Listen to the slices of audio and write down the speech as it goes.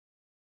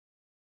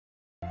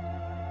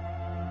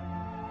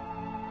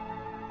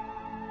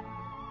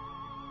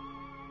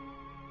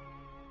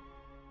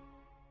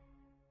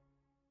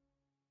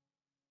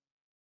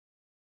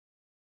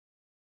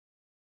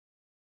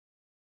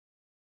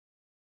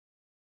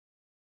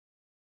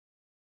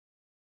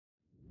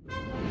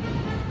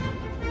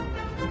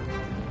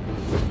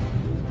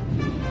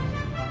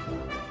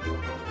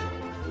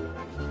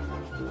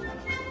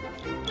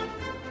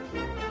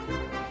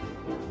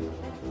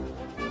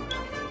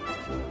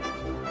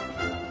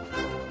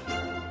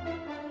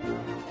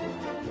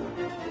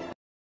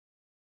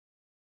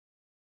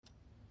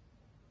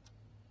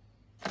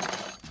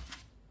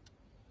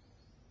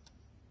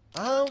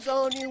How's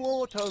our new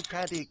auto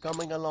caddy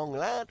coming along,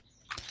 lad?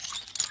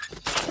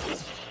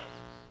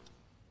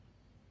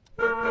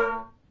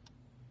 I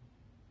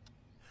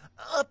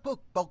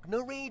booked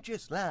Bognor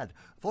Regis, lad,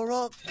 for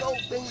our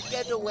golfing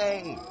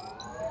getaway.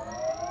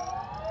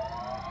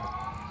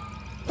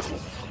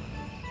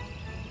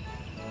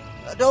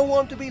 I don't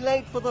want to be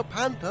late for the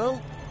panto.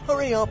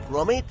 Hurry up,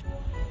 Gromit.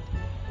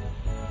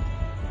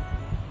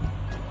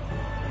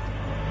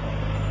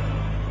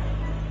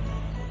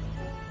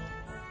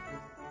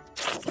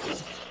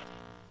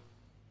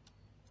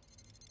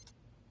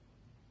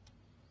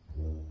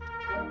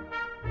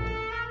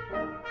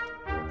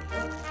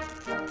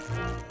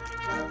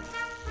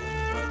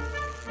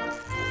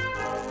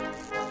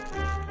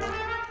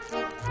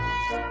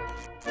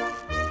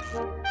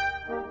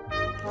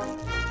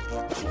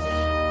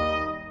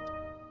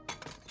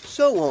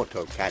 So,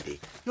 Auto Caddy,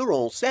 you're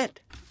all set.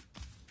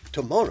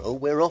 Tomorrow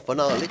we're off on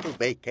our little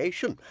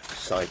vacation,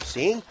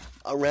 sightseeing,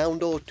 a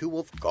round or two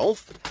of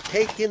golf,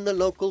 take in the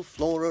local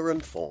flora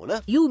and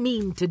fauna. You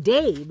mean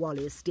today,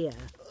 Wallace, dear?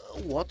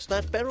 What's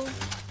that, Beryl?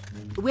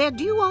 We're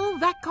due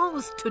en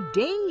vacances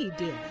today,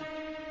 dear.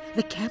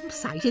 The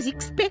campsite is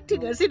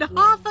expecting us in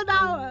half an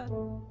hour.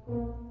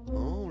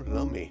 Oh,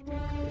 lummy,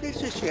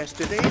 this is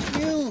yesterday's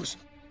news.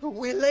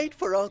 We're late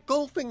for our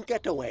golfing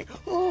getaway.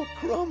 Oh,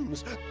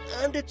 crumbs.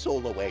 And it's all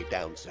the way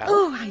down south.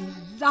 Oh, I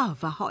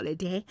love a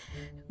holiday.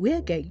 We're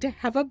going to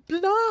have a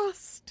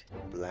blast.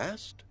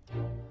 Blast?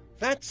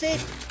 That's it.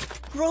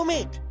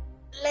 Gromit,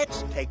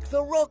 let's take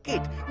the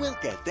rocket. We'll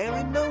get there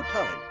in no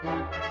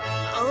time.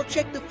 I'll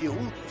check the fuel.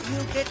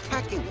 You get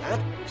packing,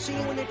 lad. See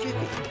you in a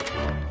jiffy.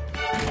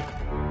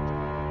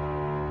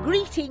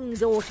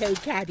 Greetings, Auto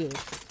Caddy.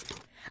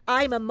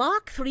 I'm a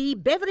Mark III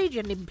beverage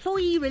and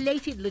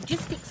employee-related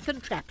logistics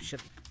contraption.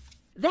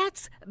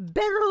 That's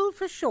Beryl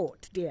for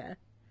short, dear.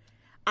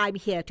 I'm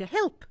here to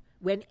help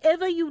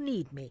whenever you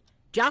need me.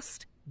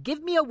 Just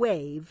give me a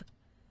wave.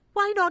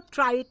 Why not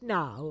try it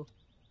now?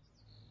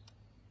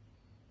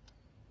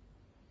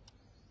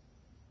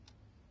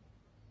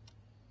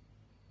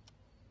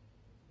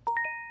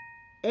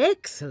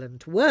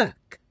 Excellent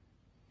work.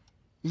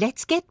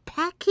 Let's get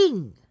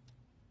packing.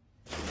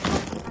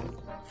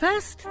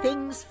 First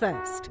things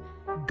first,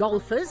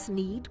 golfers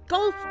need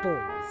golf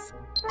balls.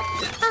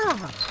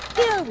 Ah,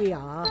 here we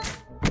are.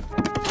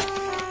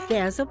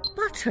 There's a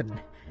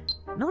button.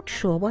 Not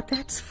sure what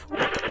that's for.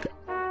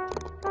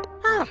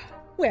 Ah,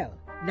 well,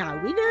 now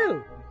we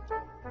know.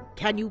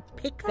 Can you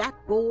pick that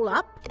ball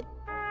up?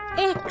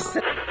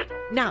 Excellent.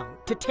 Now,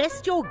 to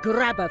test your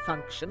grabber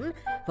function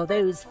for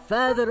those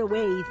further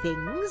away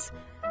things,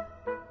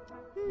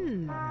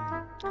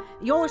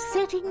 your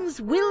settings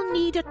will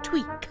need a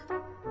tweak.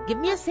 Give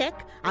me a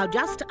sec, I'll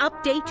just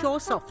update your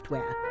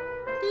software.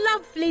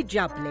 Lovely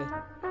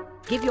jubbly.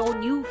 Give your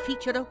new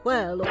feature a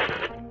whirl.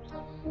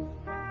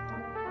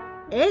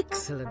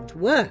 Excellent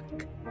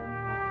work.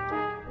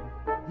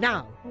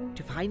 Now,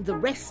 to find the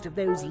rest of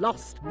those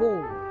lost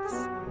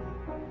balls.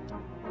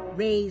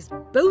 Raise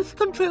both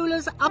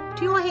controllers up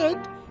to your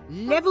head,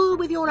 level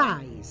with your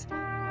eyes,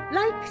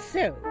 like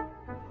so.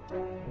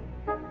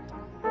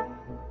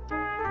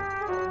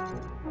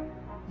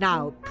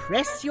 Now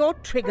press your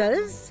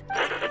triggers.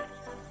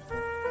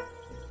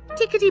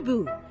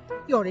 Tickety-boo,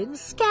 you're in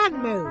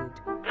scan mode.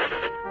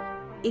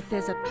 If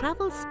there's a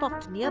travel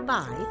spot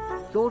nearby,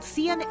 you'll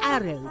see an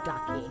arrow,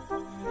 ducky.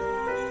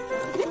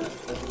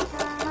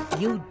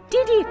 You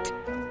did it!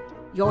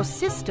 Your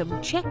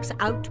system checks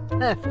out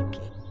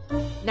perfectly.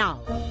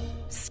 Now,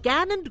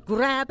 scan and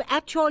grab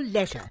at your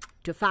leisure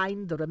to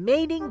find the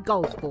remaining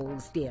golf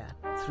balls, dear.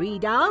 3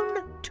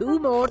 down, 2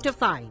 more to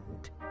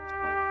find.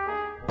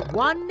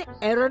 1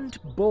 errant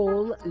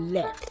ball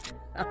left.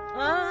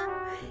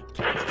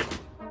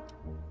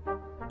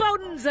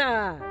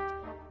 Bonza!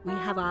 We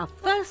have our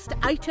first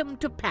item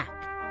to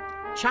pack.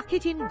 Chuck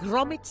it in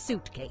Gromit's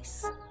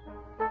suitcase.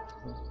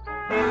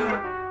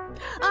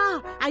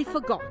 Ah, I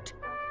forgot.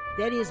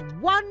 There is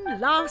one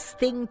last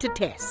thing to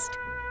test.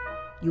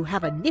 You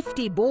have a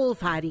nifty ball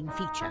firing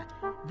feature.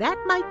 That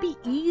might be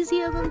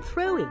easier than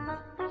throwing.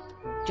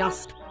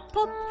 Just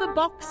pop the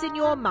box in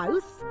your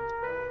mouth.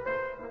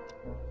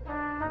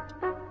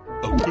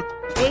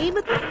 Aim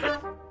at the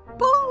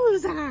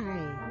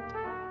bullseye.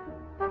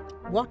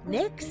 What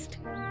next?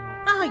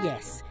 Ah,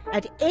 yes.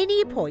 At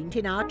any point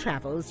in our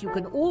travels, you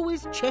can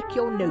always check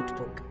your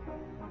notebook.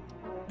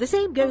 The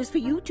same goes for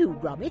you too,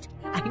 Gromit.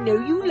 I know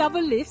you love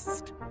a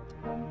list.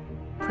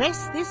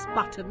 Press this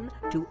button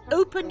to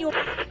open your...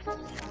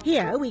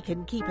 Here we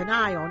can keep an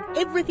eye on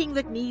everything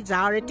that needs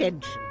our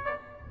attention.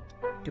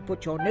 To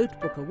put your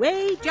notebook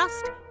away,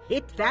 just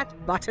hit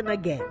that button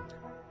again.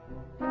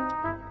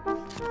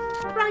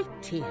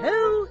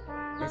 Righty-ho.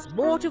 There's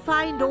more to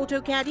find,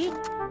 AutoCaddy.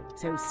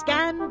 So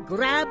scan,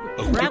 grab,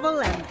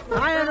 travel and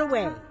fire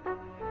away.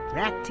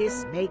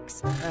 Practice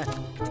makes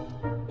perfect.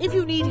 If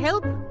you need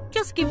help,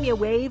 just give me a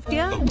wave,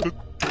 dear.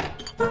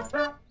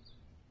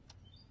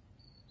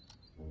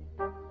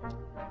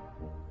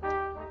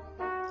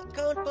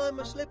 Can't find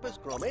my slippers,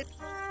 Gromit.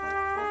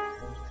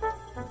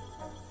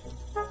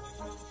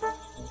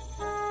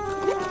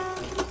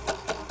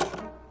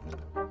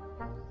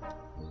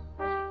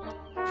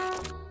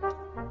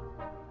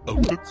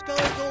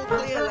 Sky's all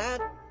clear,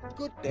 lad.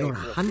 Good day You're a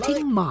for a hunting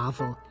flight.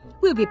 marvel.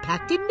 We'll be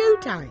packed in no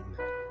time.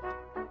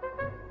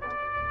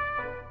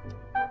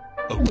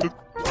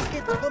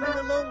 Rocket's coming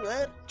along,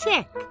 lad.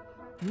 Check.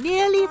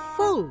 Nearly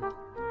full.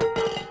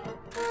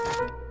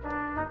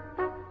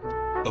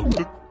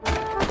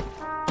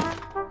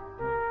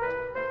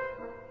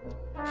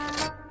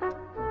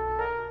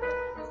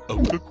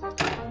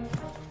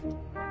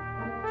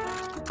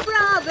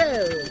 Bravo!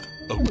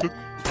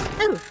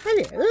 Oh,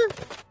 hello.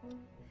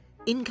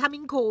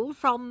 Incoming call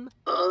from...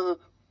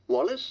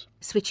 Wallace?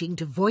 Switching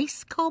to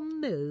voice comm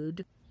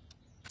mode.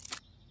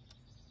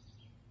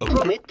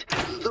 Gromit,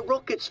 the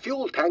rocket's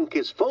fuel tank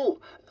is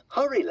full.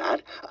 Hurry,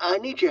 lad. I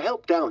need your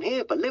help down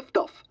here for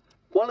liftoff.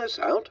 Wallace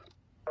out.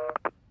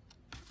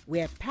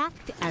 We're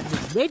packed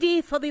and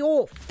ready for the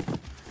off.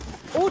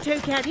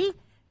 AutoCaddy,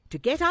 to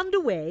get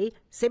underway,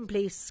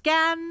 simply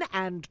scan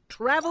and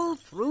travel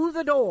through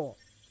the door.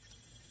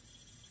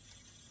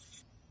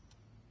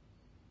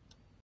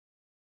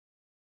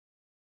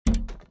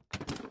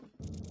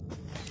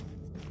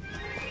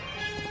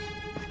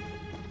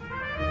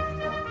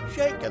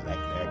 Shake a leg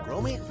there,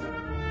 Gromit.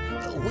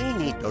 We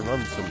need to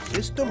run some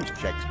systems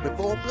checks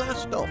before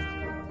blast-off.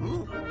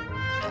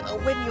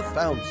 When you've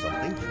found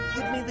something,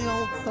 give me the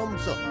old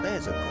thumbs up.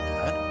 There's a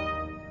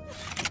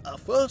good lad.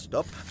 First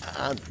up,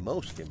 and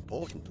most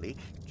importantly,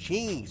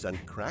 cheese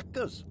and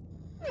crackers.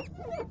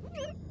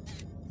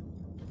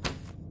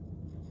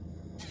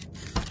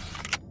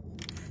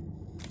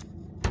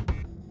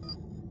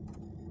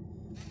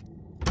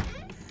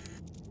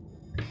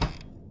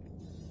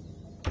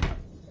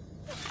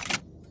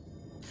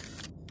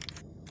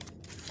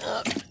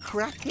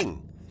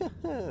 Cracking.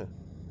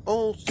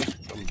 All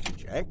systems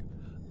check.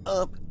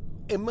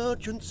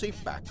 Emergency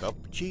backup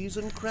cheese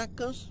and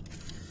crackers.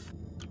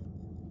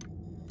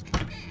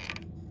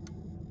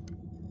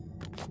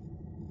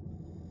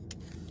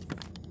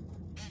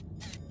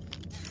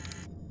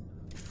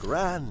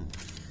 Grand.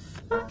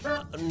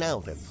 Now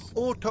then,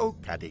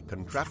 AutoCaddy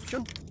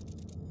contraption.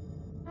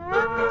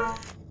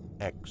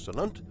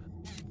 Excellent.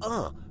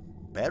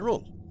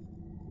 Beryl.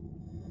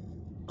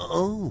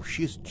 Oh,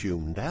 she's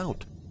tuned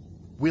out.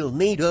 We'll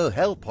need her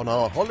help on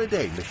our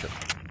holiday mission.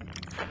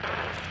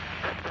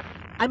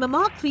 I'm a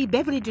Mark III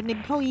beverage and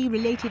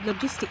employee-related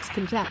logistics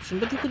contraption,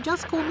 but you can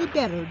just call me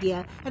Beryl,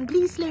 dear, and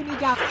please slow me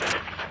down.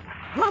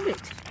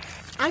 Gromit,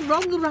 I'm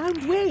wrong the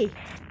round way.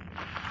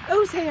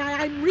 Oh, say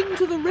I'm ring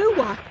to the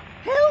rower.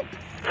 Help!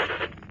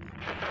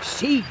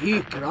 See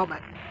you,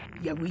 Gromit,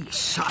 you wee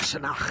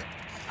Sassenach.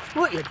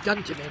 What you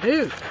done to me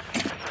now?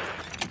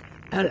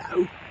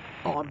 Hello,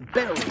 I'm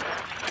Beryl.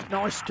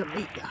 Nice to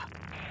meet you.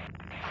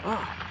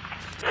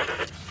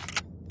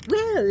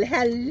 Well,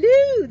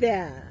 hello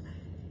there.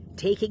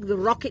 Taking the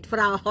rocket for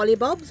our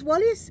hollybobs,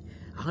 Wallace?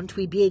 Aren't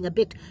we being a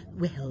bit,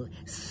 well,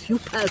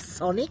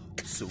 supersonic?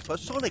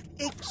 Supersonic,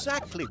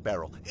 exactly,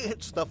 Beryl.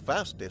 It's the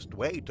fastest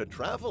way to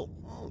travel.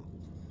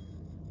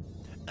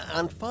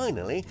 And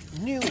finally,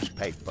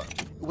 newspaper,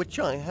 which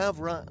I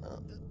have I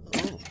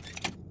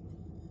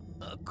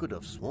could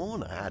have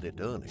sworn I had it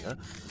earlier.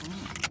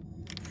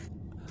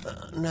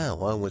 Now,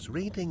 I was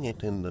reading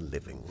it in the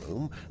living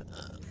room,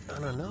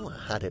 and I know I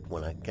had it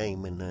when I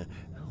came in there.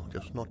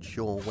 Just not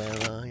sure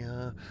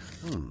where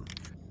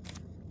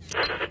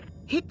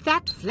Hit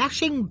that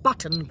flashing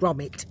button,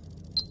 Gromit.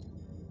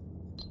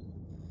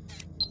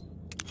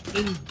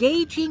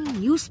 Engaging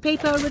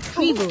newspaper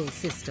retrieval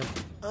system.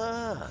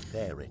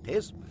 There it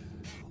is.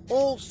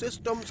 All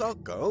systems are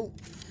go.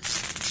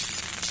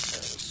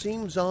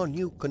 Seems our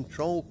new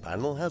control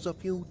panel has a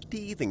few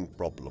teething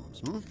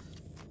problems,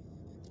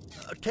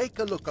 Take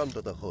a look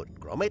under the hood,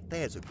 Gromit.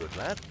 There's a good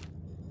lad.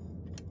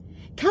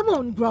 Come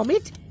on,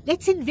 Gromit.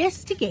 Let's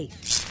investigate.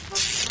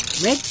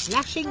 Red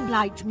flashing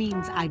light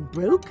means I'm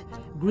broke.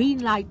 Green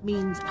light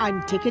means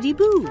I'm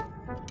tickety-boo.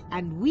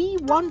 And we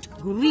want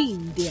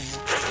green, dear.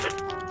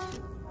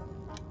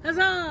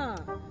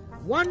 Huzzah!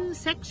 1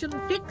 section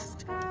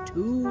fixed,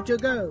 2 to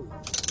go.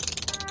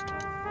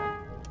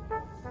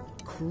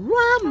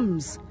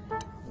 Crumbs!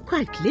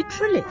 Quite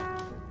literally.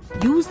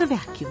 Use the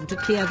vacuum to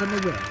clear them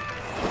away.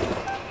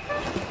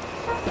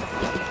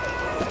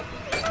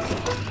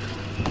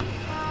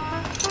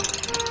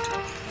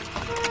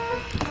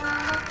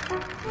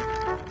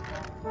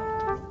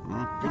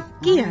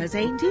 Gears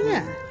ain't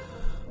here.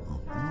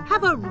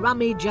 Have a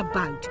rummage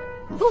about.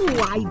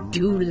 Oh, I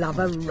do love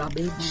a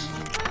rummage.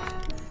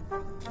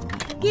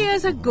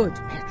 Gears are good,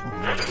 Petrol.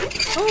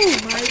 Oh,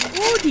 my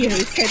audio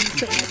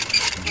sensors.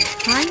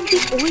 Find the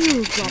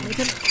oil from it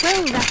and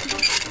quell that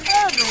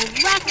infernal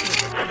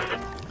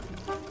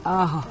rattling.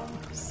 Oh,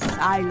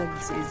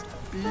 silence is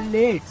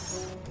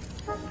bliss.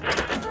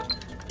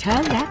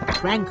 Turn that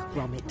crank,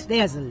 Gromit.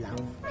 There's a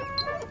love.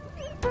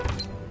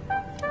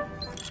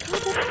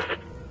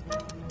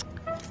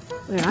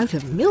 We're out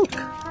of milk.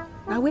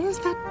 Now, where's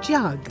that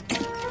jug?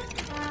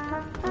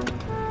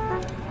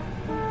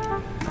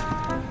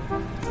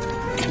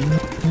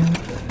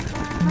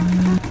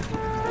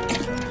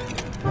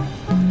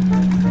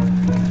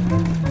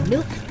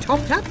 Milk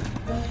topped up.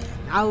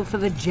 Now for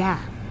the jam.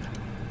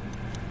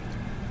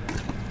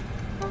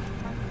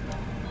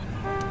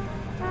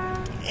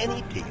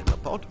 Any tea in the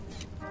pot?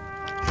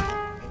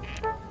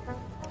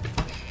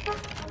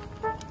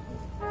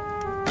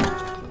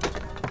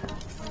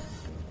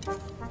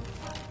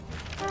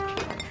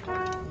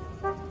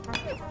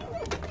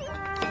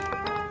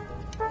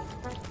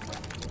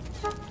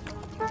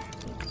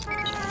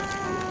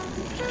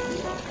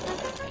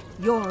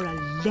 You're a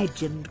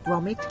legend,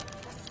 Gromit.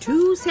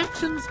 2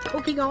 sections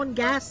cooking on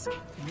gas,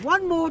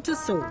 1 more to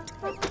sort.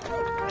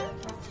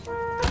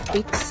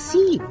 It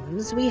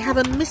seems we have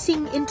a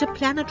missing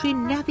interplanetary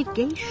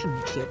navigation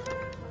chip.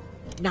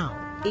 Now,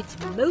 it's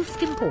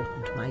most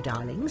important, my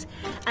darlings,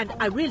 and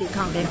I really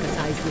can't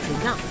emphasize this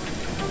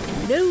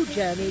enough. No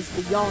journeys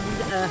beyond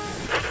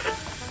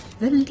Earth.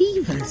 The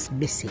lever's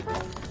missing.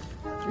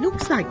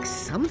 Looks like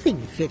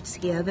something fits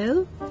here,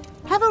 though.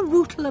 Have a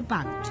rootle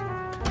about.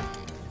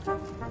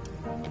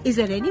 Is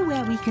there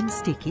anywhere we can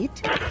stick it?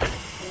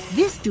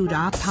 This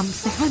doodah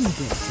pumps the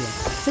handbrake here,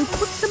 so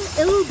put some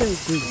elbow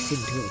grease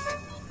into it.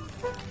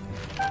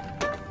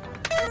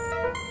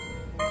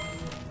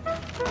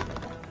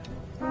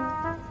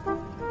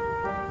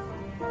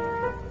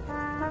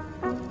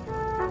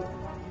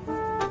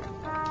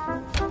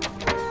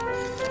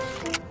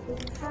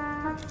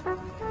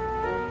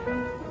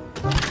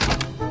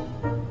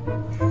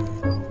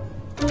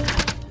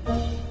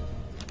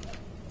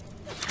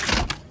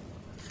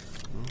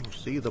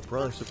 See, the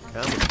price of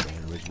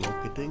camel is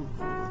rocketing.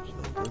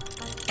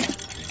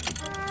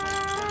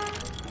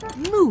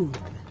 Moon!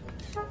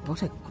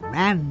 What a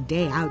grand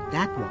day out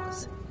that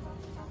was.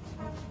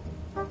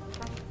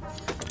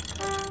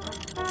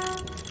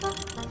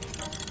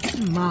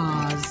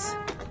 Mars.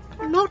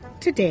 Not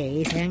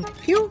today,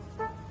 thank you.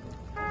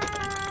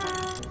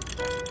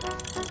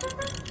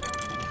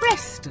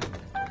 Preston,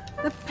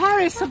 the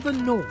Paris of the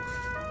North.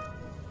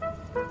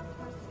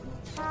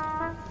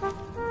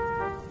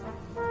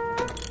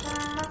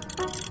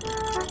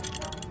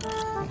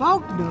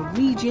 Wagner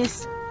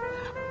Regis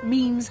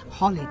means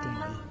holiday.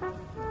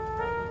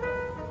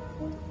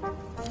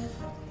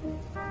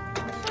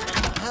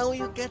 How are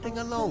you getting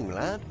along,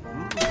 lad?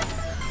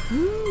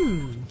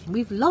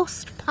 We've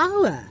lost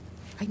power.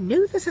 I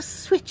know there's a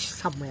switch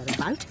somewhere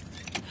about.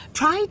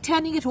 Try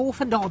turning it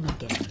off and on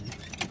again.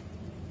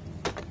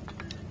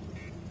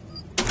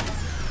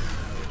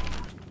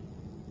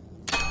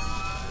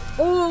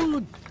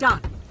 All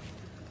done.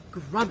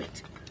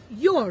 Gromit,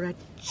 you're a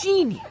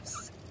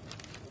genius.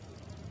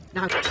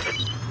 Now,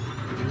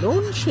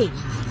 launching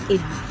in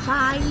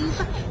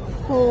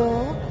 5,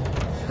 4,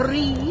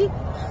 3,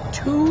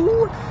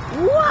 2,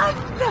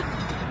 1.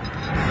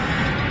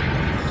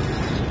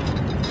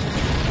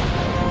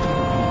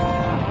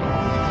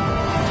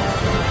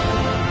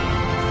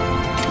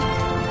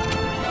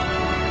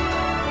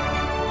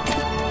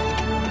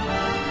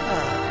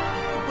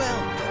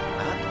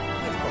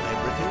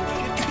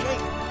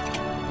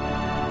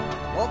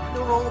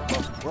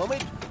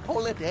 Gromit,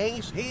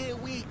 holidays, here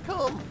we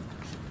come.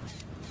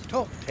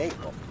 Top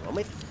takeoff,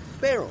 Gromit.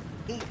 Barrel,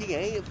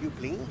 ETA, if you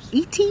please.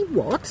 E.T.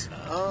 what?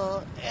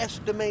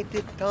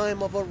 Estimated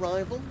time of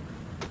arrival.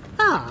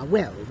 Ah,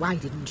 well, why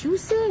didn't you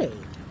say?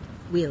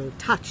 We'll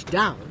touch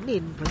down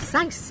in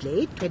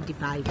precisely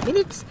 25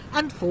 minutes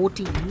and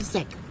 14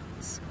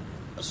 seconds.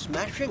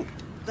 Smashing.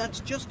 That's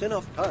just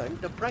enough time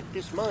to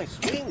practice my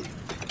swing.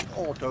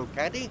 Auto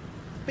caddy,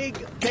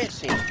 Big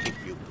Bessie,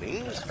 if you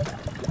please.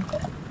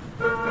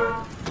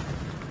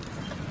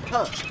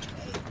 Come,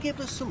 give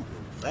us some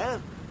room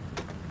there.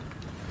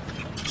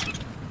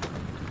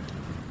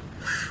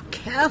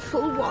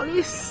 Careful,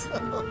 Wallace.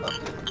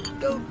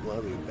 Don't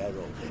worry,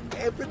 Beryl.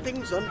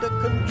 Everything's under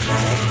control.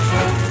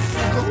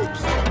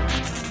 Oops.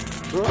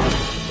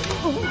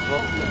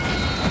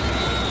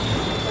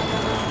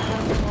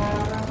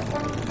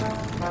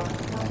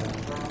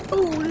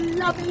 Oh,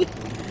 lovey.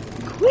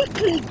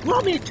 Quickly,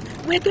 Gromit.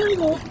 We're going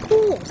off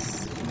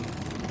course.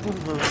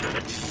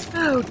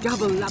 Oh,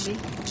 double lummy.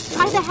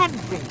 Try the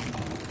handbrake.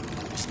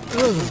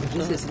 Oh,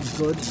 this isn't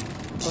good.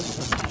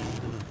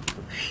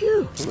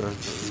 Phew.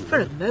 For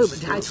a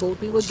moment I thought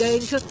we were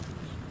going to...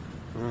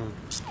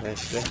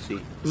 That's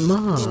Bessie.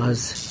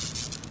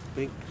 Mars.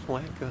 Big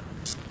swagger.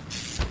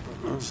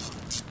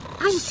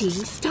 I'm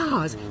seeing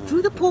stars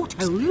through the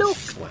porthole. Look.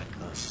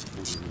 Swagger.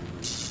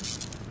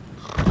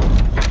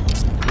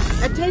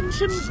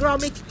 Attention,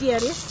 Gromit,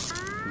 dearest.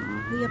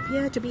 We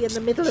appear to be in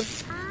the middle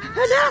of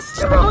an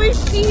asteroid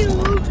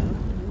field.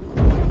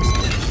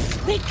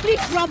 Quickly,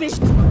 Gromit.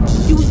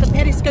 Use the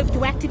periscope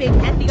to activate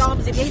handy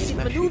arms evasive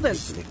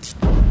maneuvers.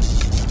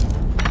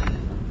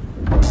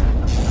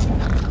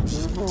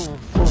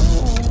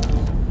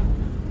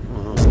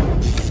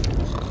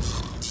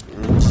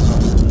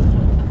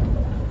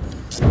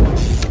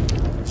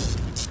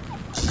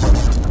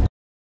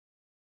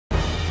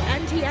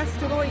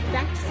 Anti-asteroid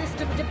back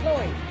system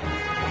deployed.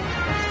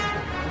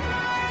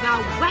 Now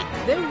whack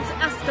those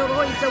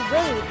asteroids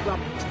away,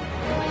 Gromit.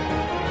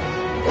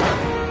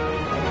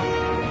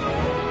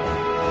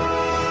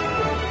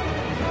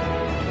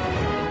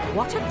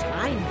 What a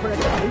time for a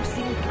close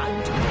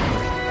encounter.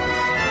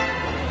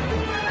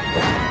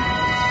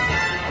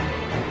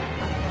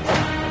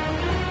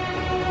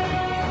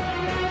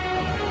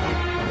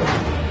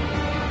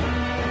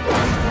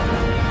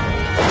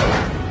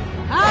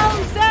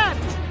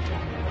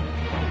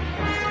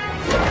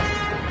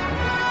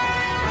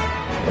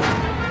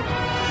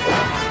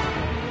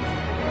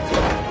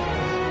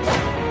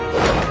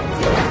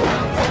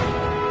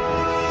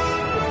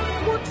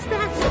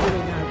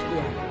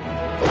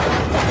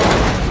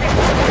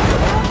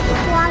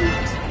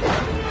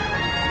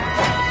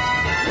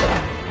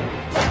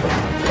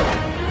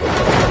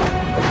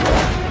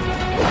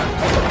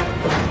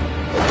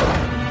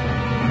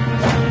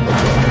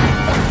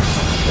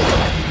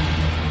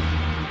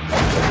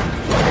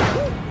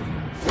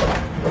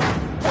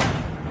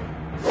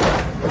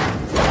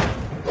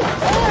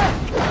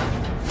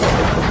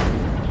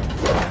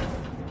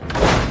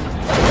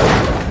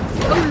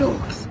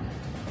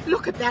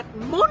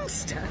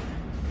 monster,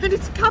 and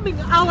it's coming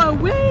our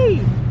way.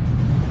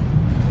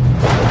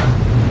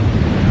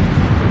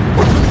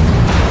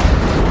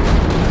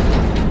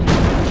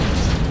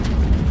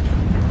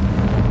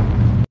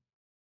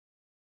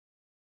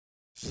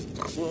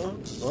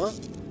 What?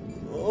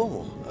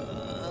 Oh.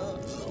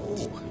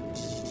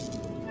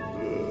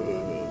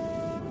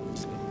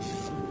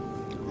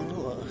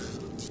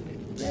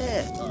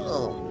 There.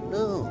 Oh,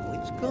 no,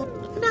 it's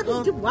gone.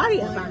 Nothing to worry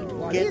about,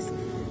 Wallace.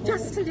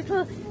 Just a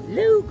little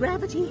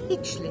low-gravity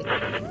hitch lift.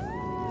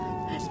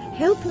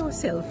 Help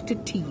yourself to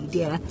tea,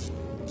 dear,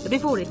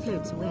 before it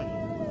floats away.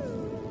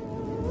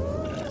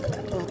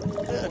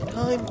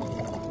 Time.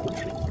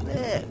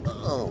 There.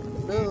 Oh,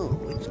 no,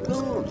 it's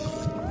gone.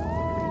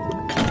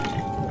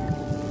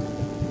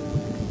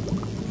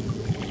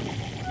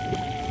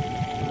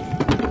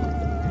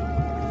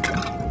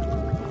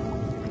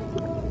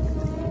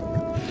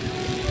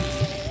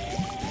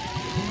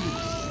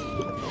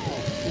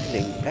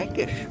 Feeling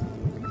peckish.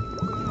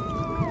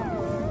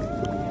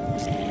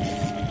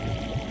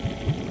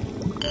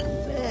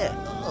 There.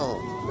 Oh,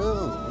 no,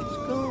 it's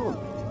gone.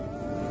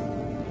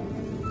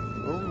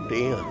 Oh,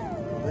 dear.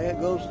 There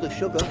goes the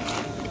sugar.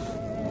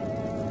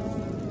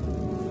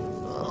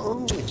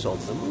 Oh, it's on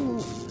the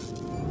move.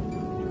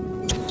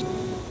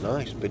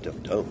 Nice bit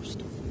of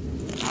toast.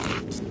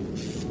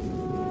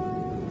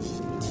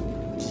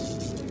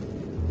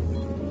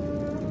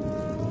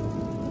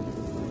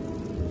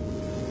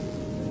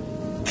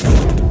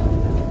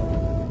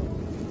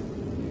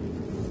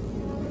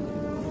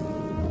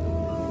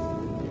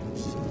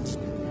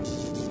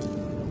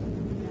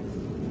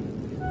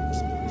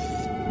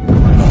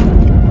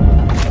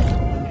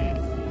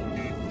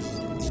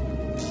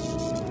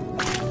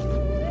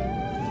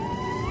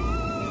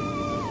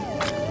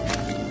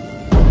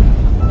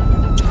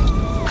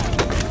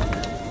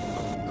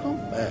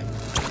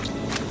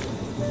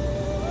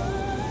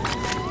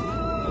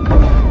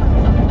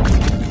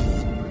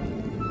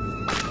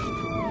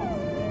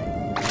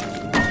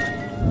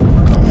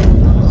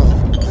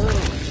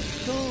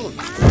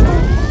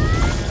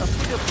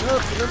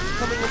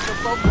 Coming with the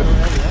fog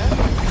area.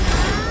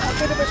 A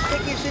bit of a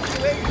sticky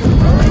situation,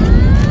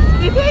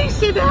 right?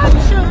 Evasive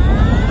action!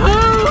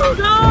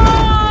 Hold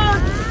on!